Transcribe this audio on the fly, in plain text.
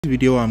In this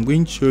video, I'm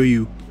going to show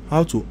you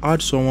how to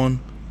add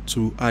someone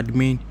to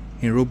admin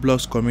in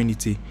Roblox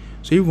community.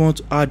 So if you want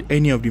to add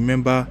any of the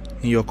member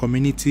in your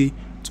community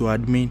to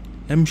admin,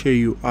 let me show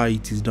you how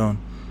it is done.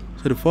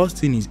 So the first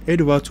thing is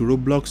head over to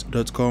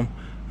roblox.com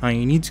and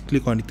you need to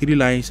click on the three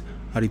lines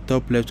at the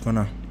top left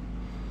corner.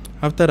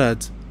 After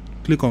that,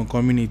 click on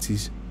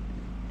communities.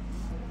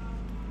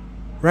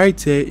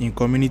 Right here in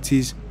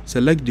communities,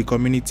 select the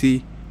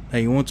community that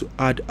you want to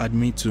add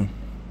admin to.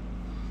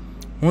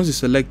 Once you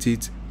select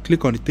it,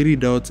 click on the three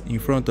dots in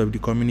front of the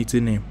community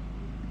name.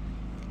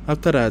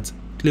 After that,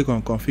 click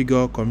on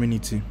configure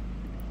community.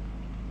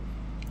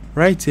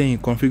 Right here in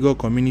configure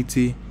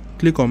community,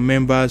 click on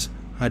members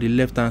at the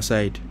left hand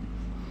side.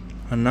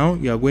 And now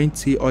you are going to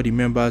see all the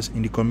members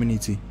in the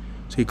community.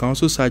 So you can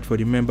also search for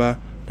the member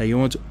that you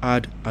want to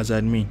add as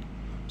admin.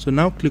 So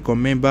now click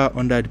on member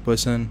under the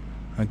person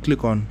and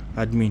click on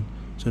admin.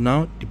 So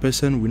now the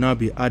person will now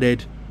be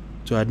added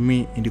to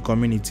admin in the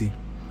community.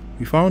 If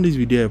you found this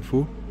video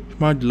helpful,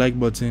 smash the like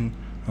button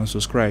and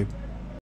subscribe.